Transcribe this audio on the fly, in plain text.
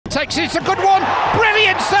Takes it, it's a good one,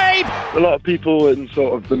 brilliant save! A lot of people in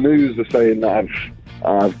sort of the news are saying that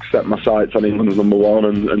I've set my sights on England's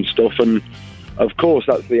 #1 and stuff, and of course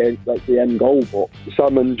that's the end goal. But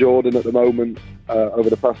Sam and Jordan at the moment over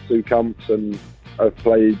the past 2 camps and have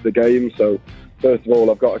played the game. So first of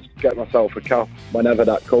all, I've got to get myself a cap whenever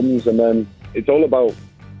that comes, and then it's all about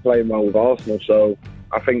playing well with Arsenal. So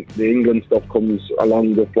I think the England stuff comes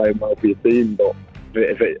along with playing well for your team, but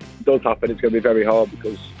if it does happen, it's going to be very hard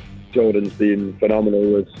because Jordan's been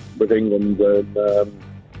phenomenal with England, and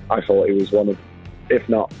I thought he was one of, if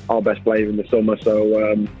not our best player in the summer,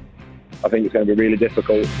 so I think it's going to be really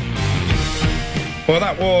difficult. Well,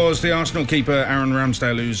 that was the Arsenal keeper Aaron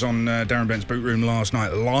Ramsdale, who's on Darren Bent's Boot Room last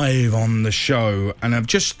night, live on the show, and I've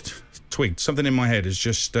just twigged, something in my head has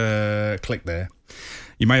just clicked there.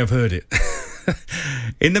 You may have heard it.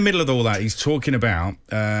 In the middle of all that, he's talking about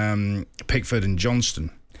Pickford and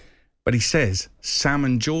Johnston. But he says Sam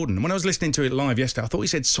and Jordan. When I was listening to it live yesterday, I thought he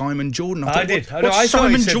said Simon Jordan. I did. What's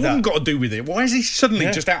Simon Jordan got to do with it? Why has he suddenly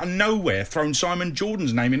just out of nowhere thrown Simon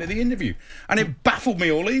Jordan's name into the interview? And it baffled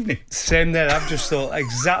me all evening. Same there. I've just thought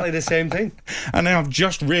exactly the same thing. And now I've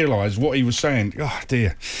just realised what he was saying. Oh,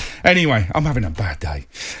 dear. Anyway, I'm having a bad day.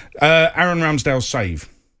 Aaron Ramsdale's save.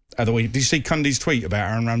 Did you see Cundy's tweet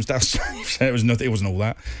about Aaron Ramsdale's save? It was nothing. It wasn't all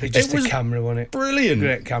that. It was a camera, wasn't it? Brilliant.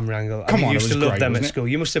 Great camera angle. Come on, you used to love them at it? school.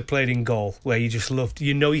 You must have played in goal where you just loved.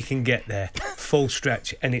 You know you can get there full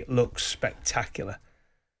stretch and it looks spectacular.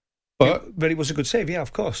 But it was a good save, yeah,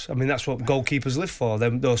 of course. I mean, that's what goalkeepers live for.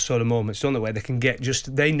 Those sort of moments, don't they? Where they can get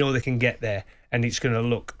they know they can get there, and it's going to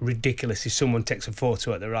look ridiculous if someone takes a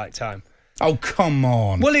photo at the right time. Oh, come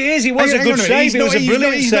on. Well, it is. It was a good save. It was a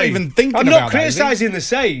brilliant save. Not even thinking I'm about not criticising the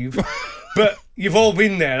save, but you've all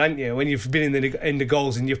been there, haven't you? When you've been in the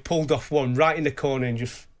goals and you've pulled off one right in the corner and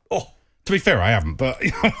just To be fair, I haven't, but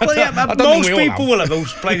well, yeah, most people will have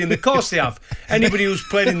who's played in the course they have. Anybody who's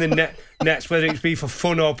played in the nets, whether it's be for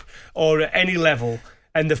fun or at any level,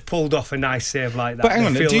 and they've pulled off a nice save like that. But hang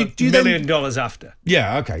on, do you $1 million after?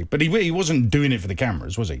 Yeah, okay, but he wasn't doing it for the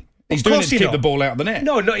cameras, was he? He's doing it to keep the ball out of the net.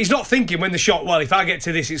 No, he's not thinking when the shot, well, if I get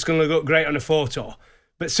to this, it's going to look great on a photo.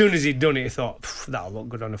 But as soon as he'd done it, he thought, that'll look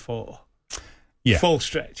good on a photo. Yeah. Full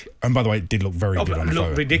stretch. And by the way, it did look very good on the photo.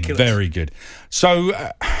 Looked ridiculous. Very good. So,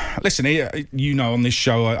 listen, you know, on this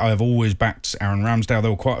show, I have always backed Aaron Ramsdale. There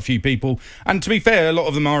were quite a few people. And to be fair, a lot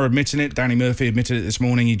of them are admitting it. Danny Murphy admitted it this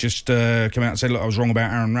morning. He just came out and said, look, I was wrong about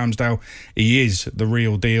Aaron Ramsdale. He is the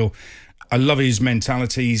real deal. I love his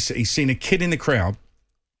mentality. He's seen a kid in the crowd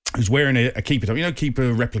who's wearing a keeper top. You know,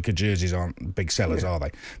 keeper replica jerseys aren't big sellers, are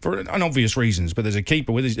they? For unobvious reasons. But there's a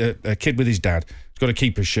keeper with a kid with his dad. He's got a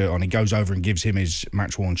keeper's shirt on. He goes over and gives him his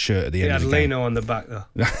match-worn shirt at the end of the game. He had Leno on the back, though.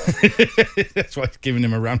 That's why he's giving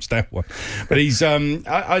him a Ramsdale one. But he's,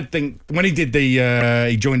 I think, when he did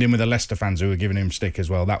he joined in with the Leicester fans who were giving him stick as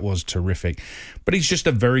well. That was terrific. But he's just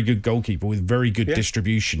a very good goalkeeper with very good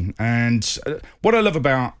distribution. And what I love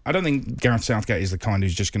about, I don't think Gareth Southgate is the kind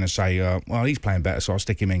who's just going to say, well, he's playing better, so I'll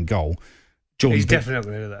stick him in goal. He's definitely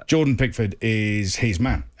going to do that. Jordan Pickford is his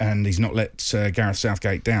man, and he's not let Gareth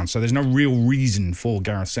Southgate down. So there's no real reason for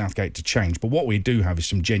Gareth Southgate to change. But what we do have is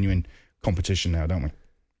some genuine competition now, don't we?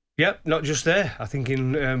 Yep, not just there. I think we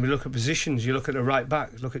look at positions. You look at the right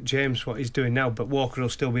back. Look at James, what he's doing now. But Walker will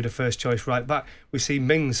still be the first choice right back. We see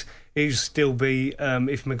Mings. He'll still be,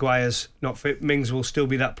 if Maguire's not fit, Mings will still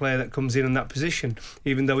be that player that comes in that position,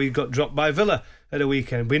 even though he got dropped by Villa at the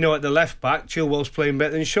weekend. We know at the left back, Chilwell's playing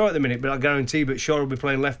better than Shaw at the minute, but I guarantee Shaw will be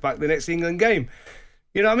playing left back the next England game.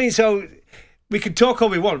 You know what I mean? So we could talk all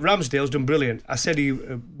we want. Ramsdale's done brilliant. I said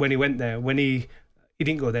when he went there, when he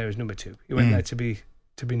didn't go there as number 2. He went there to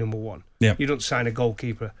be number 1. Yep. You don't sign a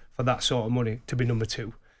goalkeeper for that sort of money to be number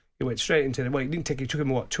 2. He went straight into it took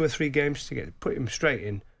him 2 or 3 games to put him straight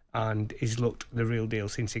in, and he's looked the real deal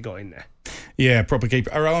since he got in there. Yeah, proper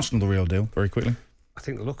keeper. Are Arsenal the real deal? Very quickly. I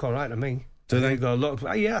think they look all right to me. Do they? Got a lot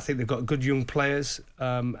of, yeah, I think they've got good young players,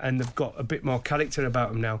 and they've got a bit more character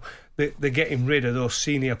about them now. They're getting rid of those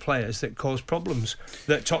senior players that cause problems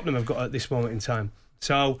that Tottenham have got at this moment in time.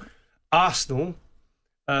 So Arsenal,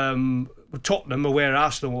 Tottenham are where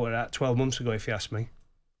Arsenal were at 12 months ago, if you ask me.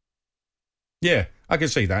 Yeah, I can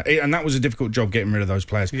see that, and that was a difficult job getting rid of those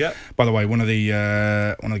players. Yeah. By the way, one of the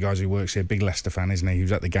guys who works here, big Leicester fan, isn't he? He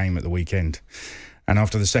was at the game at the weekend, and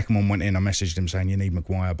after the second one went in, I messaged him saying, "You need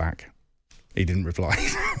Maguire back." He didn't reply.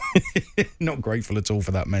 Not grateful at all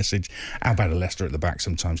for that message. How about a Leicester at the back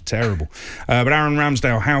sometimes? Terrible. But Aaron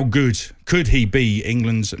Ramsdale, how good could he be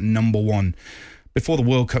England's number 1 before the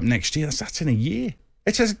World Cup next year? That's in a year.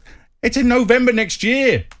 It's in November next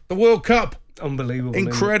year, the World Cup. Unbelievable.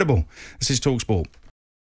 Incredible. This is talkSPORT.